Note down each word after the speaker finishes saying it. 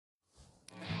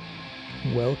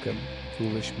Welcome,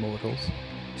 foolish mortals,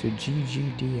 to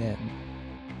GGDM,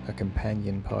 a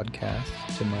companion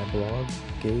podcast to my blog,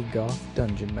 Gay Goth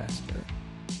Dungeon Master.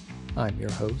 I'm your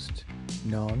host,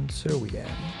 Non Surwian.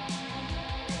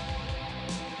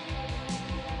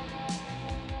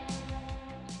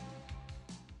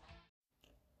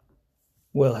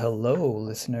 Well, hello,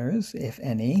 listeners, if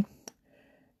any.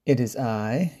 It is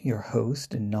I, your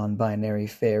host and non-binary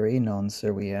fairy, Non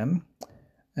Surwian.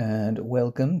 And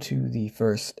welcome to the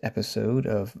first episode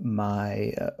of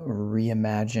my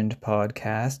reimagined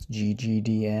podcast,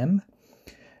 GGDM.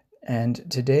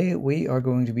 And today we are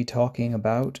going to be talking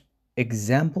about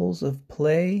examples of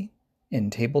play in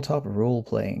tabletop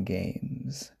role-playing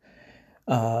games,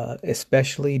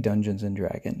 especially Dungeons &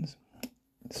 Dragons.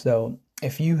 So,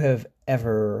 if you have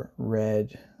ever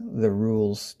read the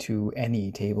rules to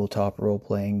any tabletop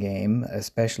role-playing game,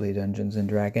 especially Dungeons &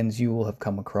 Dragons, you will have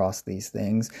come across these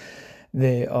things.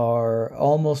 They are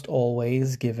almost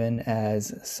always given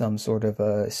as some sort of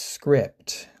a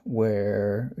script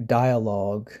where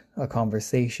dialogue, a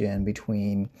conversation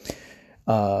between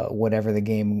whatever the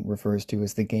game refers to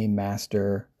as the game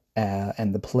master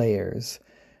and the players.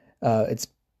 It's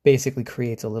basically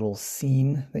creates a little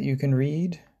scene that you can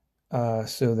read.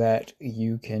 So that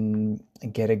you can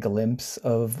get a glimpse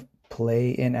of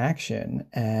play in action.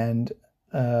 And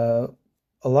a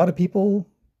lot of people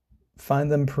find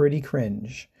them pretty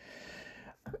cringe.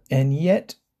 And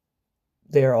yet,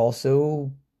 they're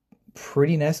also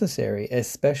pretty necessary,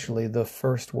 especially the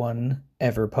first one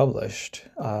ever published.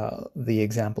 The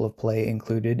example of play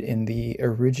included in the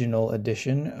original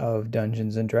edition of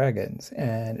Dungeons & Dragons.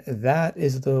 And that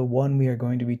is the one we are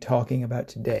going to be talking about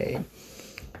today.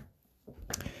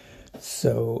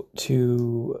 So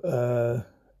to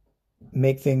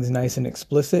make things nice and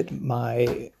explicit,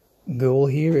 my goal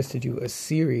here is to do a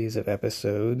series of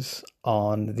episodes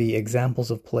on the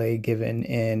examples of play given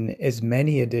in as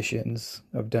many editions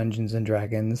of Dungeons &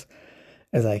 Dragons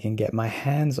as I can get my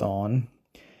hands on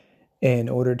in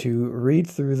order to read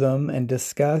through them and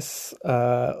discuss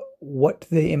what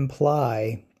they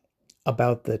imply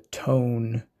about the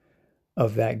tone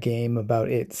of that game, about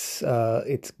its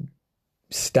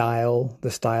style, the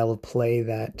style of play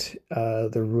that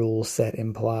the rule set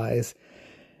implies,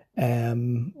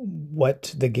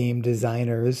 what the game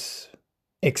designers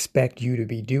expect you to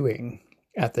be doing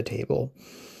at the table.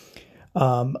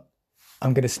 I'm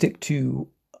going to stick to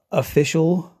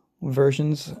official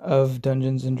versions of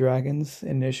Dungeons & Dragons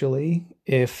initially.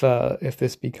 If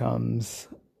this becomes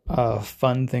a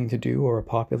fun thing to do or a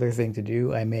popular thing to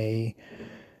do, I may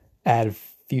add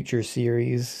future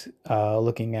series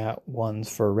looking at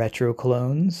ones for retro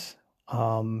clones.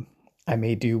 I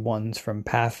may do ones from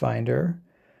Pathfinder.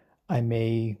 I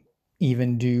may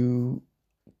even do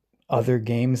other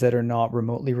games that are not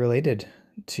remotely related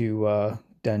to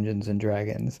Dungeons &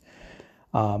 Dragons.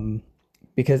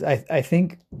 Because I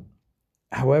think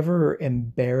however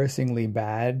embarrassingly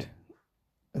bad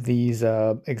these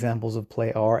examples of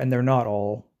play are, and they're not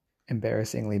all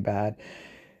embarrassingly bad,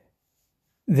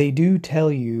 they do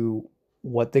tell you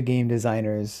what the game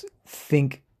designers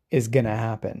think is going to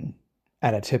happen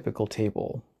at a typical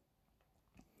table.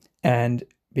 And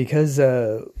because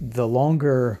the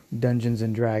longer Dungeons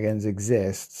 & Dragons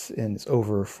exists, and it's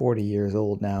over 40 years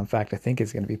old now, in fact, I think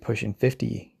it's going to be pushing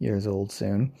 50 years old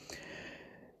soon,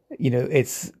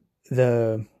 it's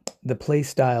the play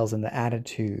styles and the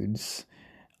attitudes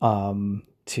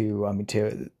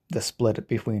to the split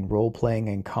between role-playing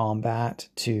and combat,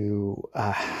 to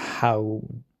how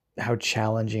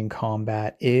challenging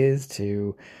combat is,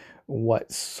 to what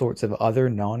sorts of other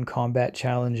non-combat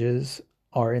challenges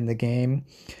are in the game,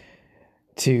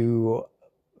 to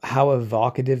how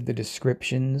evocative the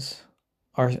descriptions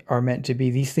are meant to be.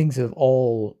 These things have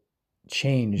all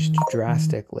changed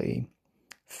drastically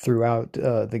throughout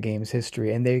the game's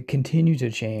history, and they continue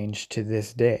to change to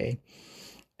this day.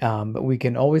 But we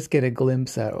can always get a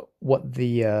glimpse at what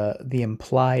the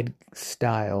implied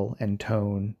style and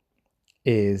tone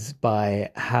is by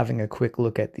having a quick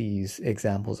look at these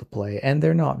examples of play, and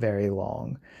they're not very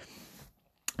long.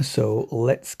 So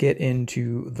let's get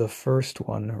into the first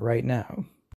one right now.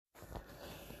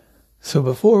 So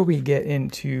before we get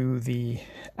into the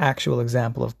actual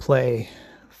example of play,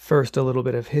 first a little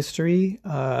bit of history.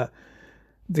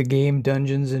 The game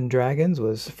Dungeons & Dragons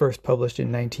was first published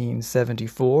in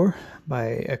 1974 by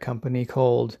a company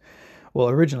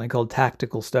originally called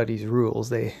Tactical Studies Rules.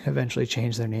 They eventually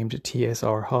changed their name to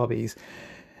TSR Hobbies.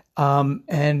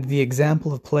 And the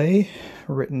example of play,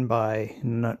 written by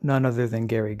none other than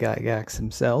Gary Gygax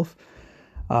himself,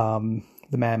 the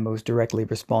man most directly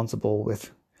responsible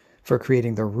with for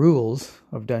creating the rules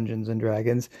of Dungeons and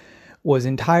Dragons was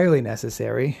entirely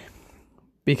necessary,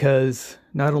 because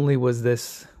not only was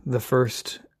this the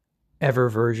first ever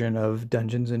version of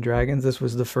Dungeons and Dragons, this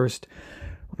was the first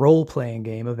role-playing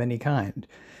game of any kind.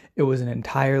 It was an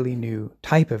entirely new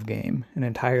type of game, an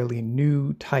entirely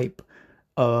new type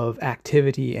of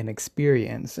activity and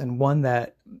experience, and one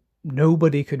that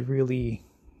nobody could really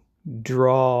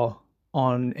draw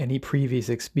on any previous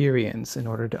experience in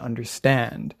order to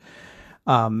understand.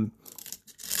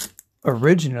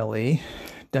 Originally,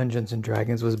 Dungeons and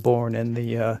Dragons was born in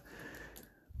the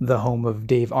home of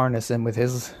Dave Arneson with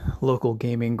his local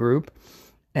gaming group,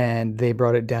 and they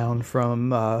brought it down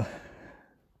from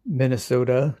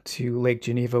Minnesota to Lake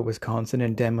Geneva, Wisconsin,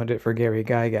 and demoed it for Gary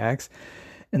Gygax.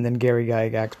 And then Gary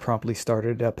Gygax promptly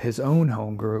started up his own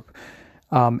home group.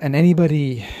 And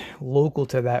anybody local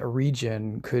to that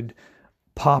region could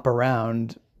pop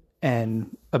around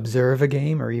and observe a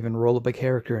game or even roll up a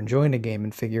character and join a game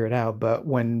and figure it out. But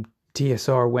when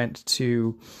TSR went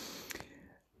to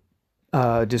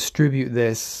distribute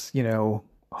this,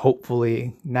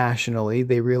 hopefully nationally,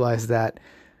 they realized that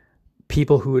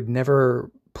people who had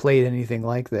never played anything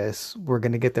like this were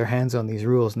going to get their hands on these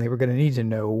rules, and they were going to need to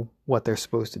know what they're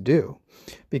supposed to do,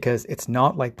 because it's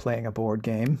not like playing a board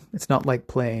game. It's not like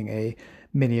playing a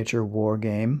miniature war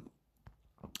game.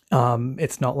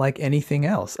 It's not like anything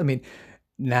else. I mean,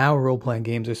 now role-playing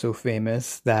games are so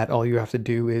famous that all you have to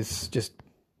do is just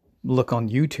look on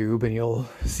YouTube and you'll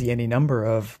see any number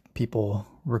of people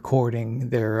recording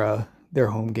their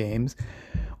home games,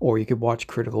 or you could watch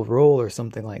Critical Role or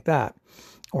something like that,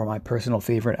 or my personal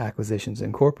favorite, Acquisitions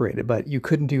Incorporated. But you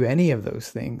couldn't do any of those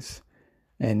things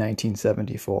in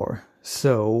 1974.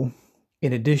 So,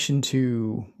 in addition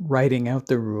to writing out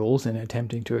the rules and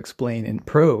attempting to explain in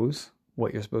prose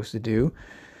what you're supposed to do,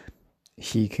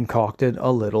 he concocted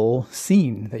a little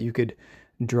scene that you could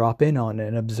drop in on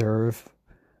and observe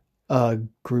a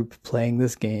group playing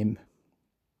this game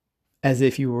as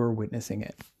if you were witnessing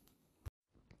it.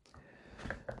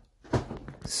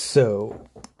 So,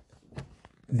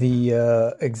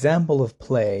 the example of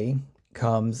play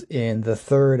comes in the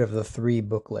third of the 3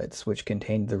 booklets which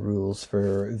contained the rules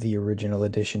for the original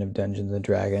edition of Dungeons and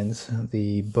Dragons.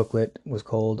 The booklet was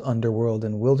called Underworld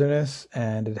and Wilderness,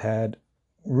 and it had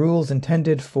rules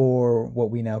intended for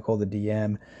what we now call the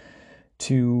DM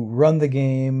to run the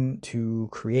game, to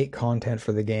create content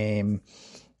for the game,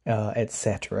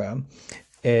 etc.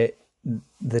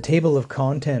 The table of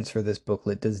contents for this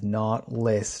booklet does not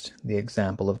list the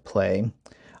example of play,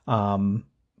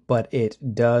 but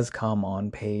it does come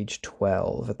on page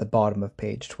 12, at the bottom of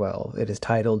page 12. It is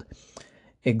titled,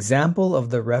 Example of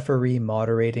the Referee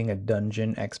Moderating a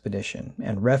Dungeon Expedition.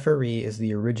 And referee is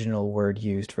the original word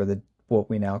used for what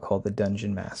we now call the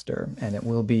Dungeon Master, and it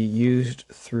will be used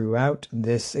throughout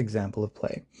this example of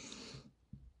play.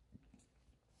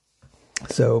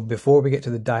 So before we get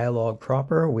to the dialogue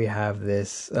proper, we have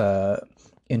this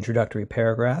introductory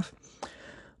paragraph.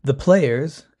 The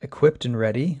players, equipped and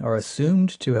ready, are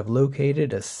assumed to have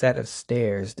located a set of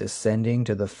stairs descending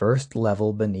to the first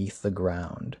level beneath the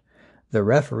ground. The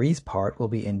referee's part will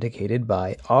be indicated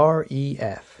by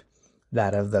REF,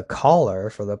 that of the caller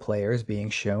for the players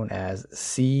being shown as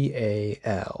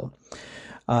CAL.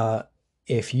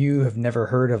 If you have never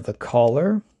heard of the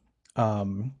caller,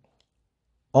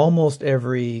 almost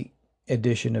every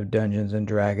edition of Dungeons and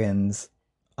Dragons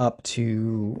up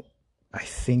to, I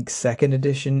think, 2nd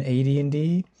edition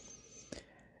AD&D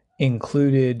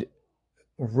included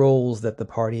roles that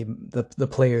the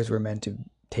players were meant to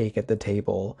take at the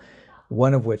table,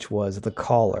 one of which was the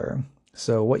caller.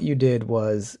 So what you did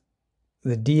was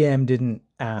the DM didn't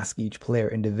ask each player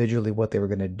individually what they were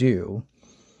going to do.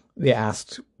 They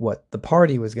asked what the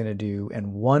party was going to do,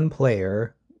 and one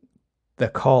player, the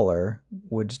caller,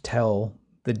 would tell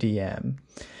the DM.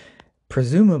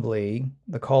 Presumably,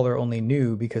 the caller only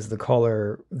knew because the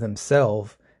caller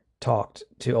themselves talked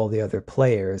to all the other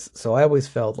players. So I always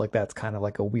felt like that's kind of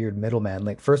like a weird middleman.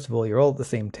 Like, first of all, you're all at the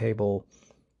same table.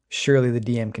 Surely the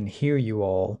DM can hear you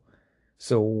all.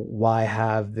 So why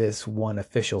have this one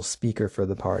official speaker for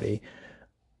the party?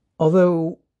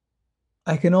 Although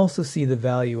I can also see the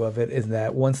value of it is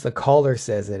that once the caller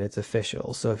says it, it's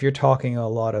official. So if you're talking a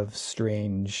lot of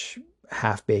strange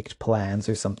half-baked plans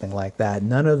or something like that,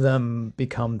 none of them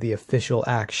become the official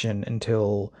action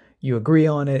until you agree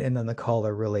on it, and then the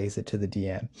caller relays it to the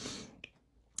DM.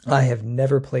 I have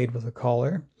never played with a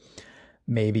caller.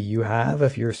 Maybe you have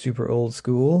if you're super old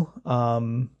school.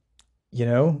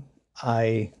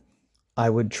 I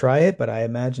would try it, but I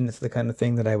imagine it's the kind of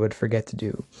thing that I would forget to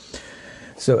do.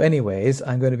 So anyways,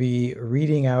 I'm going to be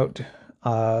reading out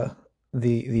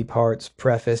the parts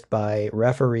prefaced by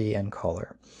referee and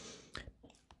caller.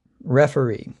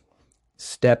 Referee,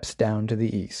 steps down to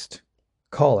the east.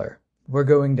 Caller, we're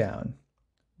going down.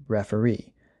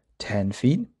 Referee, 10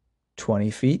 feet, 20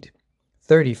 feet,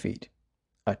 30 feet.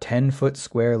 A 10-foot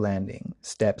square landing,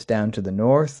 steps down to the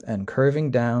north and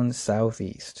curving down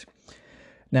southeast.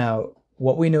 Now,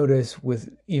 what we notice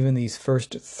with even these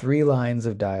first 3 lines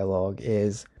of dialogue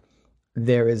is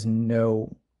there is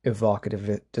no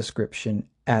evocative description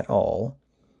at all.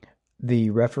 The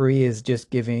referee is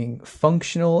just giving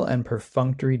functional and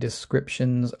perfunctory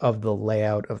descriptions of the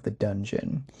layout of the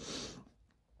dungeon.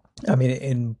 I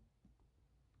mean,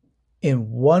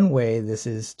 in one way, this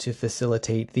is to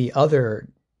facilitate the other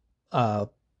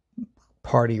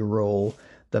party role,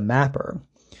 the mapper.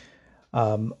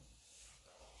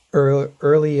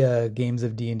 Early games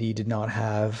of D&D did not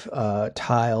have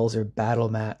tiles or battle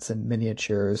mats and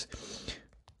miniatures.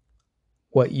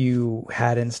 What you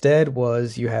had instead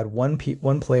was you had one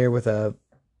player with a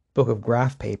book of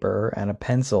graph paper and a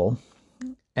pencil,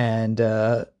 and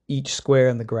each square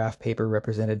in the graph paper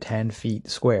represented 10 feet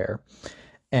square.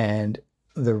 And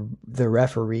the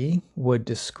referee would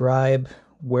describe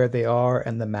where they are,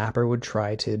 and the mapper would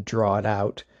try to draw it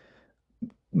out,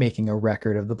 making a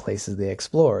record of the places they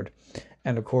explored.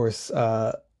 And of course,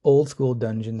 old school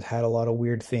dungeons had a lot of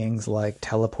weird things like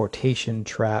teleportation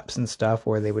traps and stuff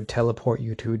where they would teleport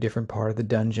you to a different part of the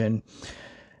dungeon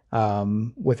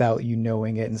without you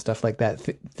knowing it and stuff like that.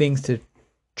 Things to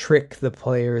trick the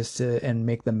players and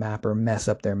make the mapper mess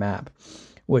up their map,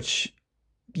 which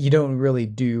you don't really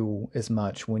do as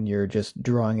much when you're just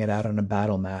drawing it out on a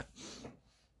battle mat.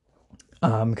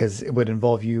 Because it would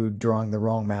involve you drawing the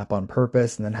wrong map on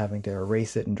purpose and then having to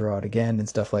erase it and draw it again and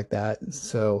stuff like that.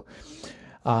 So,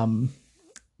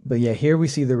 but yeah, here we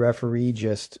see the referee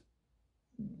just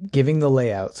giving the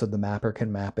layout so the mapper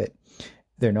can map it.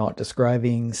 They're not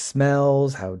describing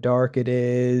smells, how dark it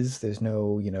is. There's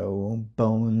no,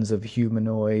 bones of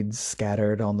humanoids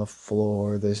scattered on the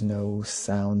floor. There's no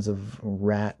sounds of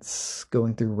rats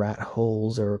going through rat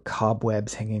holes or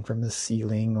cobwebs hanging from the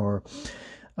ceiling or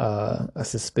a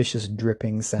suspicious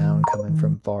dripping sound coming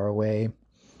from far away.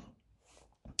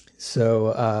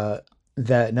 So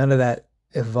that none of that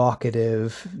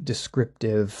evocative,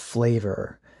 descriptive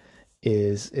flavor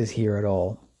is here at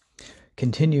all.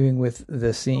 Continuing with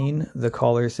the scene, the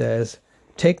caller says,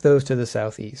 "Take those to the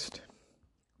southeast."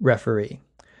 Referee,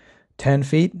 10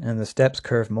 feet and the steps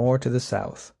curve more to the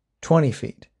south. 20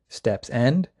 feet, steps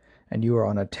end, and you are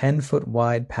on a 10-foot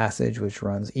wide passage which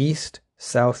runs east,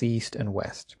 southeast, and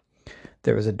west.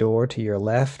 There is a door to your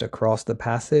left across the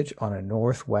passage on a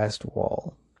northwest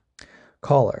wall.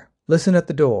 Caller, listen at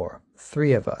the door.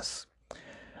 3 of us.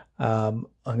 I'm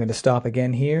going to stop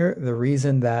again here. The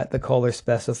reason that the caller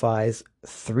specifies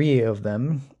 3 of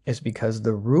them is because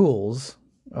the rules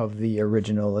of the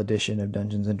original edition of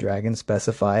Dungeons & Dragons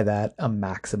specify that a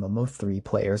maximum of 3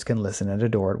 players can listen at a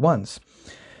door at once.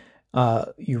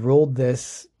 You rolled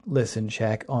this listen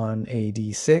check on a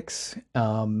d6,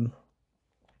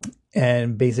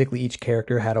 and basically each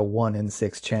character had a 1 in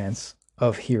 6 chance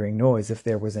of hearing noise if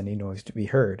there was any noise to be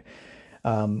heard.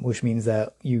 Which means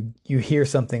that you hear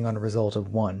something on a result of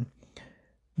 1.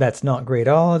 That's not great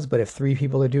odds, but if 3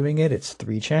 people are doing it, it's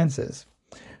 3 chances.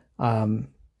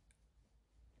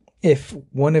 If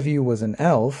one of you was an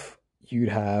elf, you'd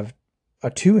have a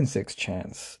 2 in 6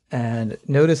 chance. And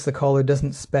notice the caller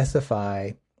doesn't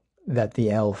specify that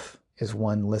the elf is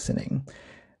one listening.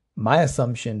 My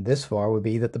assumption this far would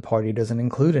be that the party doesn't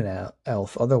include an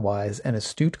elf. Otherwise, an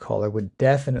astute caller would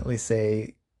definitely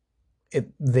say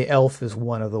the elf is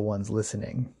one of the ones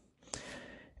listening.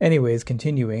 Anyways,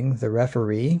 continuing, the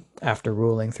referee, after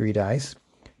rolling 3 dice,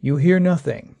 you hear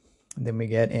nothing. Then we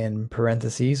get in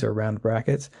parentheses or round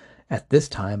brackets, at this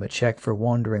time a check for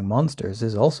wandering monsters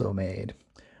is also made.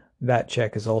 That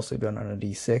check is also done on a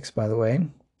d6, by the way.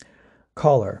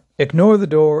 Caller, ignore the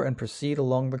door and proceed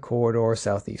along the corridor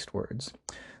southeastwards.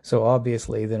 So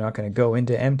obviously they're not going to go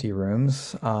into empty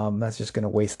rooms. That's just going to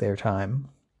waste their time.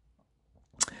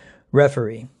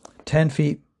 Referee, 10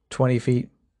 feet, 20 feet,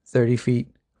 30 feet,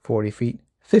 40 feet,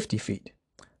 50 feet.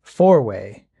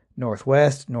 4-way,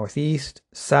 northwest, northeast,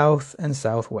 south, and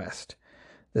southwest.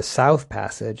 The south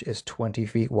passage is 20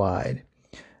 feet wide.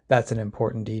 That's an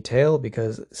important detail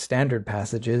because standard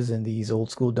passages in these old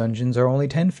school dungeons are only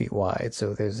 10 feet wide,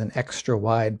 so there's an extra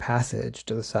wide passage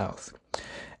to the south.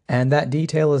 And that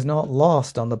detail is not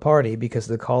lost on the party because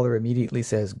the caller immediately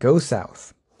says, "Go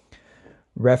south."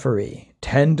 Referee,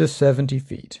 10 to 70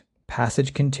 feet.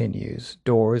 Passage continues.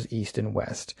 Doors east and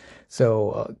west.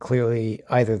 So clearly,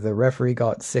 either the referee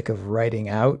got sick of writing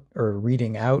out or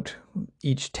reading out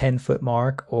each 10-foot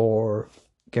mark, or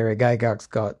Gary Gygax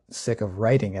got sick of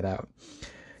writing it out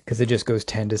because it just goes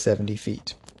 10 to 70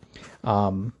 feet.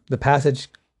 The passage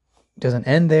doesn't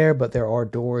end there, but there are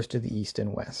doors to the east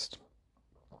and west.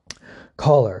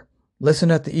 Caller, listen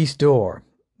at the east door.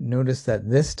 Notice that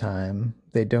this time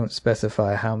they don't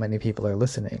specify how many people are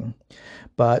listening.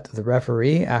 But the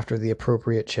referee, after the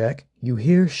appropriate check, you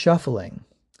hear shuffling.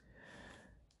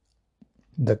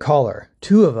 The caller,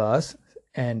 2 of us,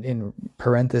 and in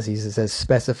parentheses it says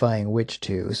specifying which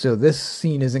 2. So this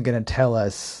scene isn't going to tell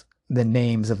us the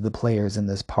names of the players in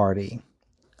this party.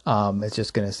 It's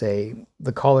just going to say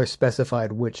the caller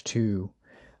specified which two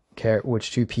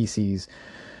PCs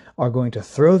are going to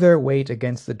throw their weight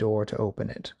against the door to open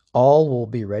it. All will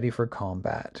be ready for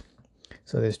combat.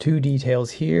 So there's 2 details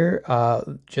here.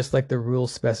 Just like the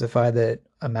rules specify that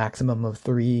a maximum of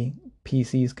 3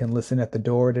 PCs can listen at the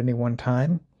door at any one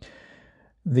time,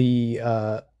 the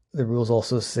rules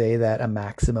also say that a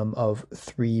maximum of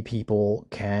 3 people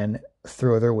can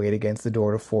throw their weight against the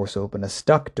door to force open a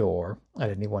stuck door at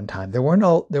any one time. There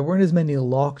weren't as many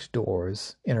locked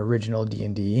doors in original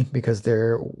D&D because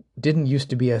there didn't used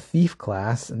to be a thief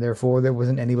class, and therefore there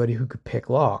wasn't anybody who could pick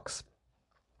locks.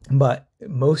 But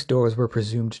most doors were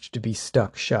presumed to be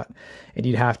stuck shut, and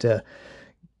you'd have to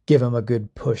give them a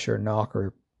good push or knock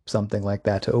or something like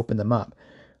that to open them up.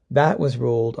 That was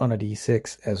rolled on a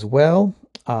d6 as well.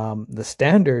 The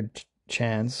standard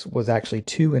chance was actually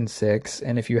 2 and 6,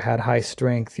 and if you had high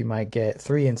strength you might get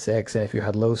 3 and 6, and if you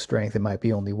had low strength it might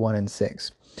be only 1 and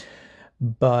 6.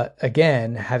 But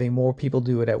again, having more people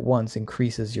do it at once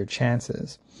increases your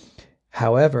chances.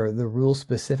 However, the rules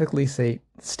specifically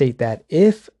state that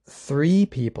if 3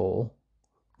 people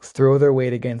throw their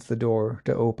weight against the door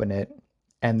to open it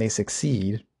and they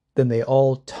succeed, then they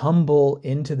all tumble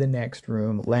into the next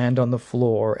room, land on the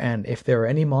floor, and if there are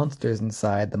any monsters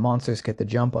inside, the monsters get the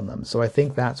jump on them. So I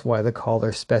think that's why the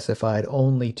caller specified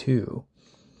only 2.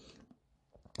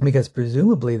 Because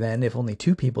presumably then, if only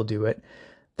 2 people do it,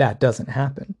 that doesn't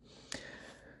happen.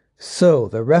 So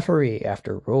the referee,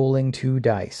 after rolling 2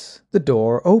 dice, the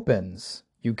door opens.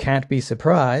 You can't be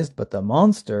surprised, but the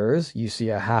monsters, you see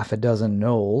a half a dozen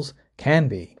gnolls, can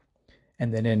be.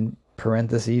 And then in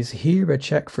parentheses, here a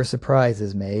check for surprise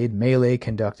is made, melee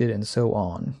conducted, and so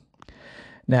on.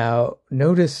 Now,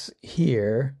 notice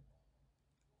here,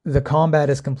 the combat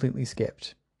is completely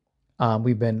skipped.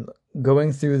 We've been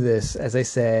going through this, as I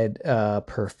said,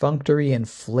 perfunctory and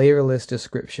flavorless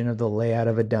description of the layout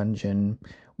of a dungeon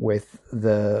with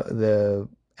the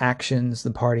actions,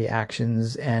 the party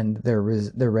actions, and their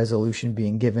resolution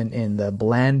being given in the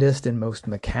blandest and most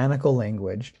mechanical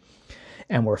language.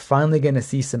 And we're finally going to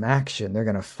see some action. They're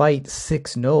going to fight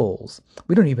 6 gnolls.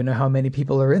 We don't even know how many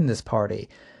people are in this party.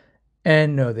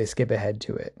 And no, they skip ahead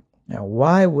to it. Now,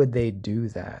 why would they do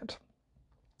that?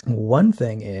 One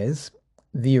thing is,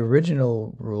 the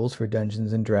original rules for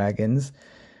Dungeons & Dragons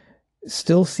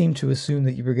still seem to assume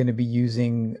that you were going to be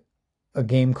using a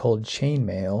game called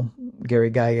Chainmail,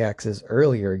 Gary Gygax's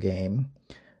earlier game,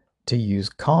 to use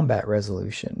combat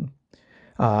resolution.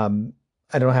 I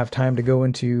don't have time to go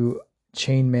into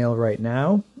Chainmail right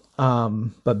now,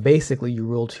 but basically you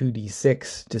roll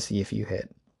 2d6 to see if you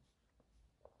hit.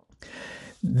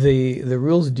 The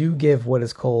rules do give what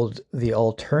is called the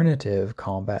alternative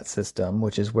combat system,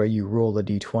 which is where you roll a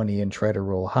d20 and try to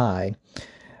roll high.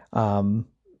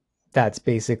 That's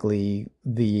basically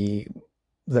the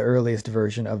earliest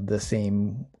version of the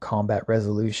same combat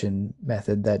resolution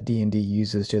method that D&D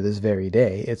uses to this very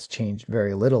day. It's changed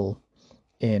very little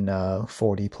in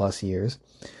 40 plus years.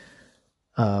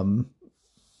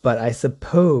 But I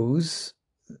suppose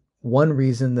one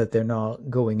reason that they're not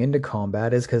going into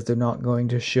combat is because they're not going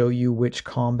to show you which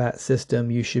combat system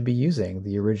you should be using.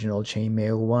 The original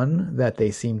Chainmail one that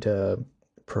they seem to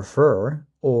prefer,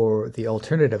 or the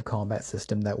alternative combat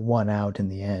system that won out in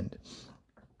the end.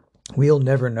 We'll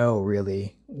never know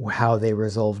really how they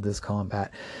resolved this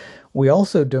combat. We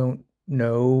also don't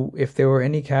know if there were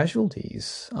any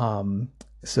casualties.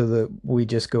 So that we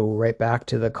just go right back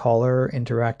to the caller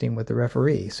interacting with the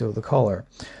referee. So the caller,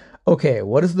 okay,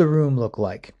 what does the room look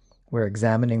like? We're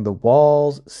examining the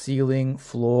walls, ceiling,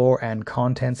 floor, and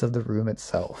contents of the room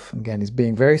itself. Again, he's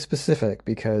being very specific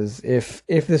because if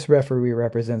this referee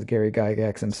represents Gary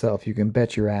Gygax himself, you can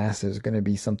bet your ass there's going to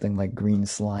be something like green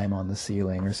slime on the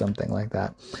ceiling or something like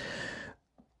that.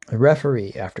 The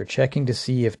referee, after checking to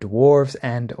see if dwarves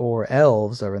and or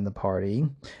elves are in the party,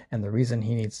 and the reason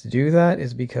he needs to do that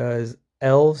is because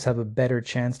elves have a better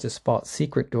chance to spot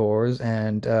secret doors,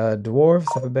 and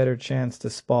dwarves have a better chance to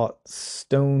spot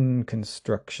stone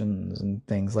constructions and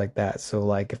things like that. So,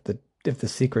 like, if the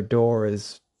secret door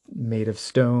is made of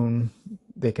stone,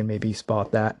 they can maybe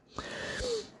spot that.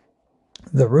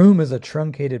 The room is a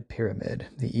truncated pyramid.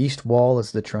 The east wall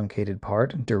is the truncated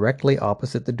part, directly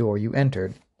opposite the door you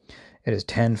entered. It is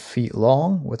 10 feet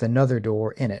long, with another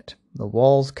door in it. The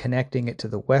walls connecting it to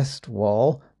the west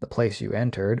wall, the place you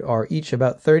entered, are each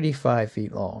about 35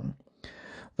 feet long.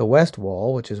 The west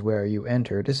wall, which is where you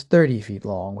entered, is 30 feet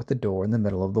long, with the door in the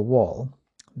middle of the wall.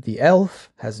 The elf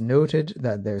has noted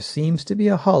that there seems to be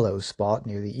a hollow spot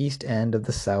near the east end of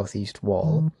the southeast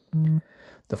wall.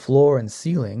 The floor and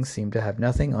ceiling seem to have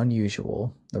nothing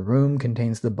unusual. The room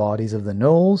contains the bodies of the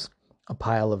gnolls, a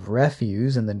pile of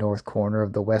refuse in the north corner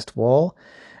of the west wall,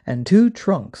 and 2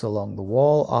 trunks along the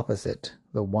wall opposite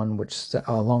the one which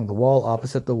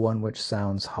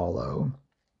sounds hollow.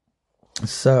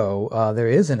 So there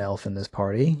is an elf in this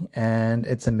party, and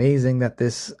it's amazing that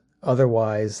this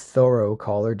otherwise thorough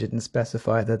caller didn't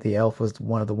specify that the elf was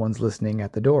one of the ones listening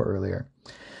at the door earlier.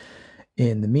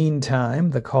 In the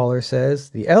meantime, the caller says,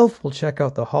 the elf will check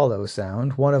out the hollow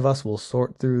sound. One of us will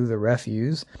sort through the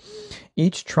refuse.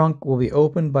 Each trunk will be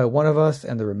opened by one of us,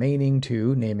 and the remaining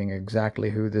 2, naming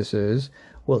exactly who this is,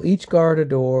 will each guard a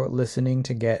door, listening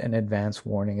to get an advance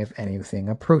warning if anything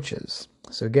approaches.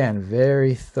 So again,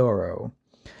 very thorough.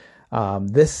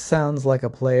 This sounds like a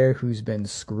player who's been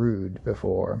screwed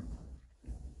before.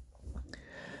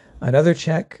 Another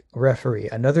check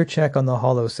on the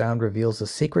hollow sound reveals a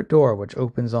secret door which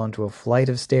opens onto a flight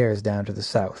of stairs down to the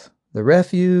south. The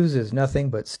refuse is nothing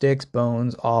but sticks,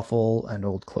 bones, offal, and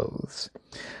old clothes.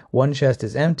 One chest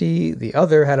is empty, the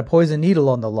other had a poison needle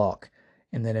on the lock.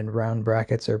 And then in round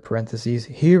brackets or parentheses,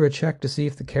 here a check to see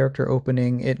if the character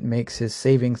opening it makes his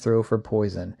saving throw for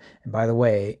poison. And by the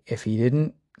way, if he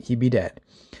didn't, he'd be dead.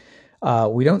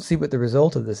 We don't see what the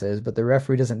result of this is, but the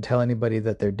referee doesn't tell anybody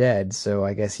that they're dead, so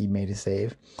I guess he made a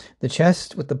save. The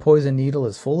chest with the poison needle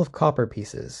is full of copper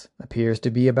pieces. Appears to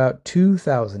be about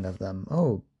 2,000 of them.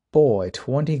 Oh boy,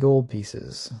 20 gold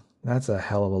pieces. That's a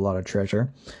hell of a lot of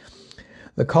treasure.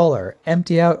 The caller,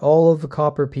 empty out all of the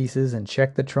copper pieces and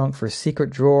check the trunk for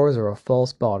secret drawers or a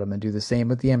false bottom, and do the same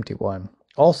with the empty one.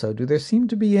 Also, do there seem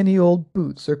to be any old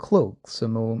boots or cloaks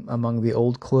among the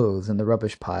old clothes in the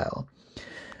rubbish pile?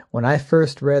 When I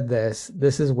first read this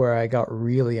is where I got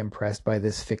really impressed by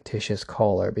this fictitious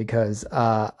caller, because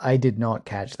I did not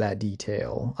catch that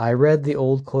detail. I read the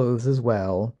old clothes as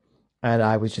well, and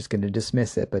I was just going to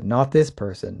dismiss it, but not this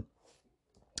person.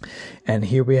 And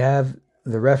here we have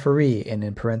the referee, and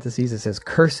in parentheses it says,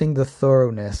 cursing the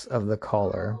thoroughness of the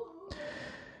caller.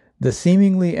 The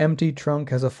seemingly empty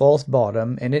trunk has a false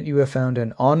bottom. In it you have found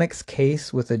an onyx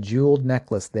case with a jeweled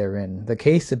necklace therein. The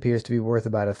case appears to be worth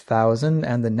about 1,000,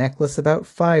 and the necklace about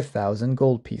 5,000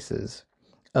 gold pieces.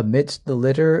 Amidst the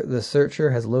litter, the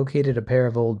searcher has located a pair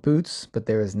of old boots, but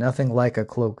there is nothing like a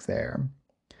cloak there.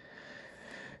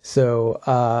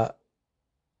 So,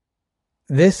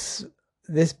 this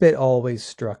bit always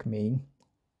struck me,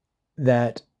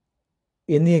 that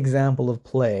in the example of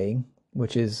play,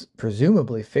 which is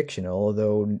presumably fictional,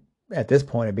 although at this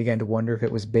point I began to wonder if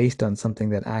it was based on something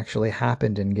that actually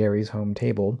happened in Gary's home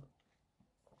table.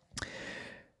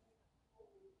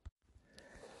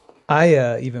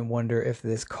 I even wonder if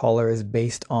this caller is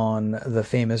based on the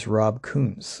famous Rob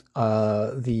Kuntz,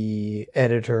 the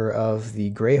editor of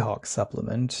the Greyhawk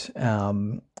supplement,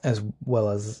 as well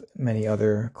as many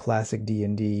other classic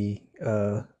D&D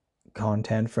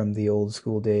content from the old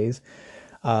school days.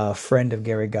 Friend of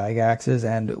Gary Gygax's,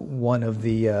 and one of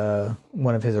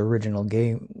his original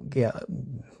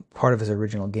part of his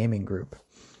original gaming group.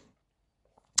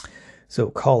 So,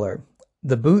 caller,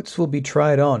 the boots will be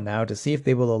tried on now to see if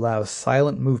they will allow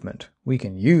silent movement. We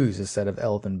can use a set of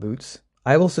elven boots.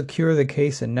 I will secure the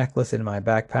case and necklace in my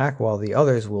backpack, while the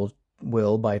others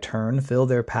will by turn fill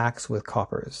their packs with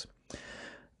coppers.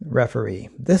 Referee,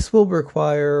 this will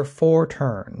require 4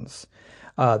 turns.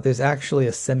 There's actually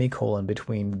a semicolon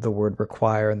between the word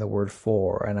require and the word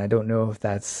for, and I don't know if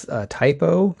that's a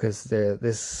typo,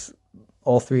 because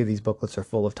all 3 of these booklets are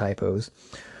full of typos,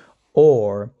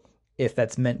 or if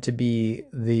that's meant to be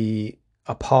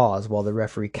a pause while the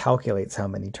referee calculates how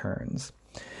many turns.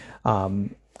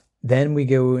 Then we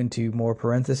go into more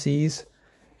parentheses,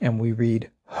 and we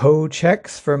read, Ho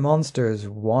checks for monsters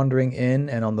wandering in,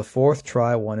 and on the 4th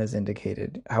try one is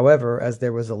indicated. However, as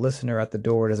there was a listener at the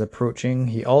door it is approaching,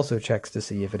 he also checks to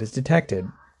see if it is detected,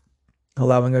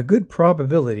 allowing a good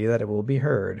probability that it will be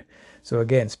heard. So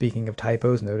again, speaking of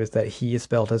typos, notice that he is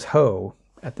spelled as ho,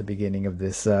 at the beginning of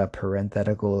this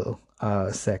parenthetical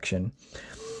section.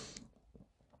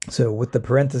 So with the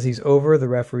parentheses over, the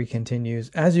referee continues,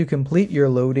 as you complete your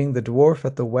loading, the dwarf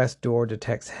at the west door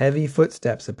detects heavy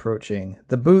footsteps approaching.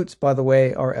 The boots, by the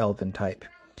way, are elven type.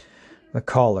 The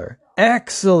caller,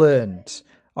 excellent!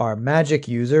 Our magic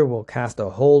user will cast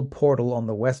a hold portal on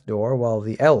the west door while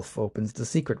the elf opens the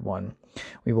secret one.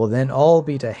 We will then all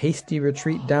beat a hasty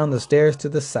retreat down the stairs to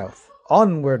the south.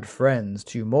 Onward, friends,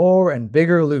 to more and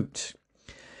bigger loot.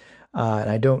 And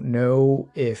I don't know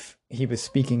if he was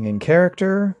speaking in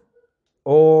character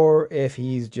or if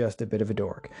he's just a bit of a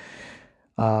dork.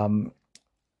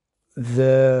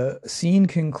 The scene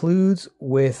concludes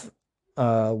with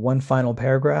one final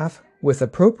paragraph. With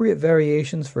appropriate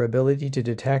variations for ability to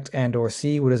detect and or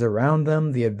see what is around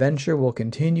them, the adventure will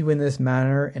continue in this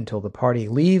manner until the party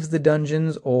leaves the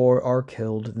dungeons or are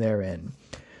killed therein.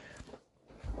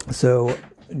 So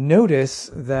notice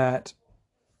that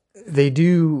they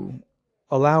do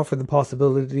allow for the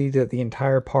possibility that the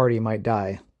entire party might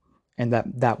die, and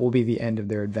that will be the end of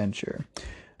their adventure.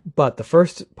 But the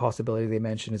first possibility they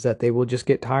mention is that they will just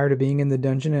get tired of being in the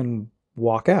dungeon and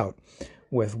walk out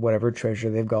with whatever treasure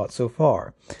they've got so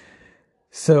far.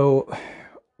 So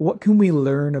what can we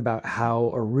learn about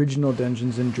how original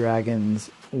Dungeons and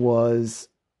Dragons was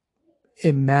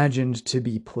imagined to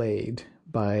be played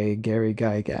by Gary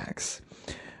Gygax?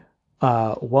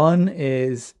 One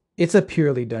is, it's a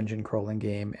purely dungeon crawling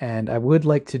game, and I would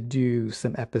like to do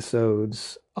some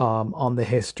episodes on the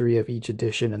history of each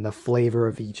edition and the flavor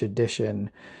of each edition,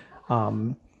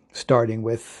 starting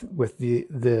with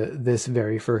this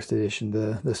very first edition,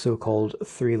 the so-called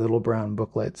Three Little Brown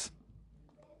Booklets.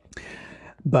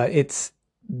 But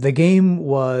the game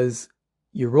was,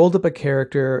 you rolled up a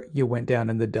character, you went down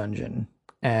in the dungeon,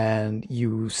 and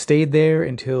you stayed there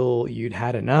until you'd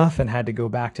had enough and had to go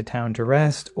back to town to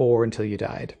rest, or until you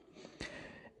died.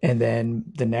 And then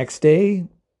the next day,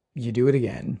 you do it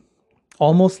again.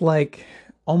 Almost like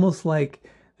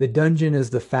the dungeon is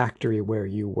the factory where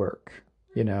you work.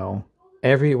 You know,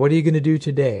 what are you going to do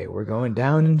today? We're going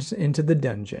down into the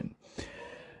dungeon.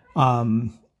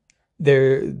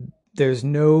 There's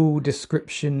no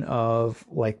description of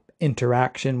like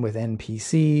interaction with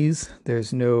NPCs.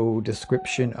 There's no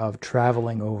description of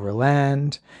traveling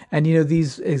overland. And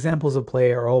these examples of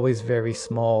play are always very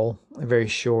small, very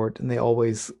short, and they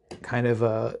always kind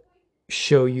of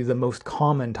show you the most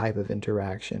common type of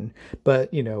interaction.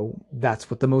 But that's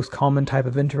what the most common type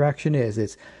of interaction is.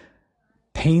 It's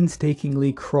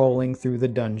painstakingly crawling through the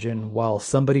dungeon while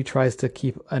somebody tries to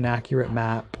keep an accurate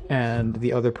map and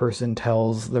the other person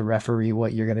tells the referee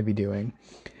what you're going to be doing.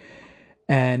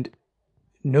 And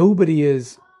nobody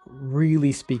is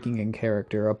really speaking in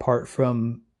character apart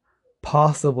from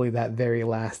possibly that very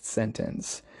last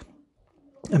sentence.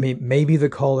 I mean, maybe the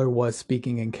caller was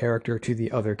speaking in character to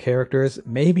the other characters.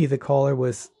 Maybe the caller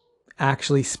was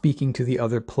actually speaking to the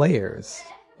other players.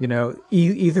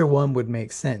 Either one would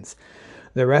make sense.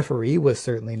 The referee was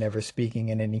certainly never speaking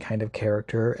in any kind of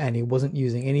character, and he wasn't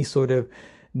using any sort of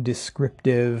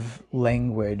descriptive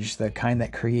language, the kind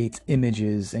that creates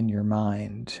images in your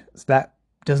mind. So that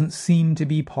doesn't seem to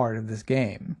be part of this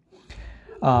game.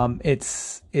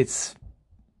 It's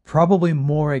probably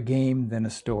more a game than a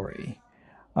story.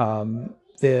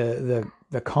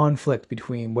 The conflict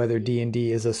between whether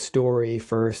D&D is a story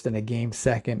first and a game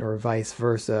second, or vice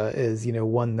versa, is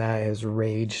one that has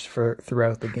raged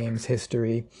throughout the game's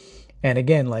history. And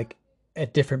again, like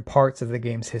at different parts of the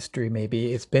game's history,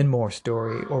 maybe it's been more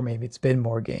story or maybe it's been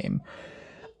more game.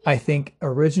 I think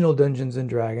original Dungeons and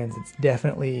Dragons, it's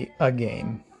definitely a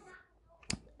game.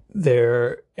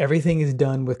 Everything is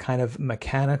done with kind of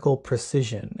mechanical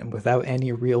precision and without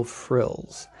any real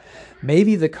frills.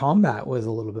 Maybe the combat was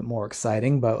a little bit more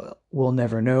exciting, but we'll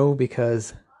never know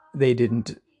because they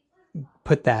didn't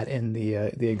put that in the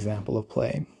example of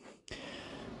play.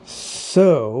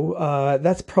 So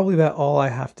that's probably about all I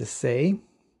have to say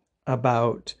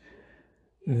about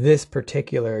this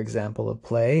particular example of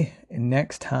play.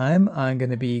 Next time, I'm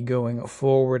going to be going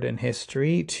forward in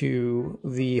history to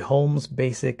the Holmes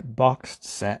Basic boxed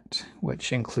set,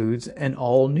 which includes an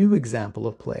all-new example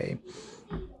of play.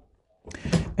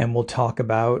 And we'll talk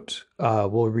about,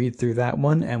 we'll read through that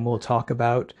one, and we'll talk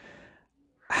about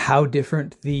how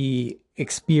different the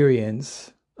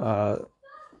experience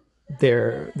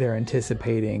they're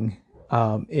anticipating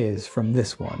is from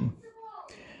this one.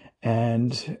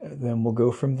 And then we'll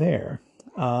go from there.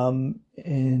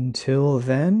 Until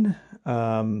then,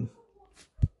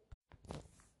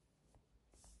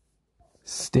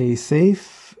 stay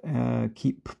safe,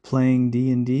 keep playing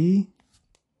D&D,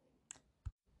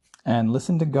 and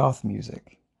listen to goth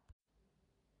music.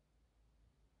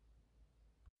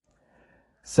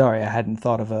 Sorry, I hadn't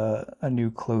thought of a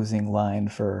new closing line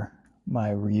for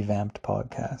my revamped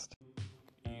podcast.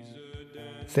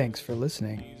 Thanks for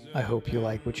listening. I hope you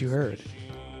like what you heard.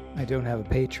 I don't have a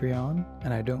Patreon,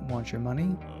 and I don't want your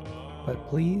money, but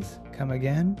please come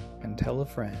again and tell a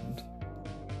friend.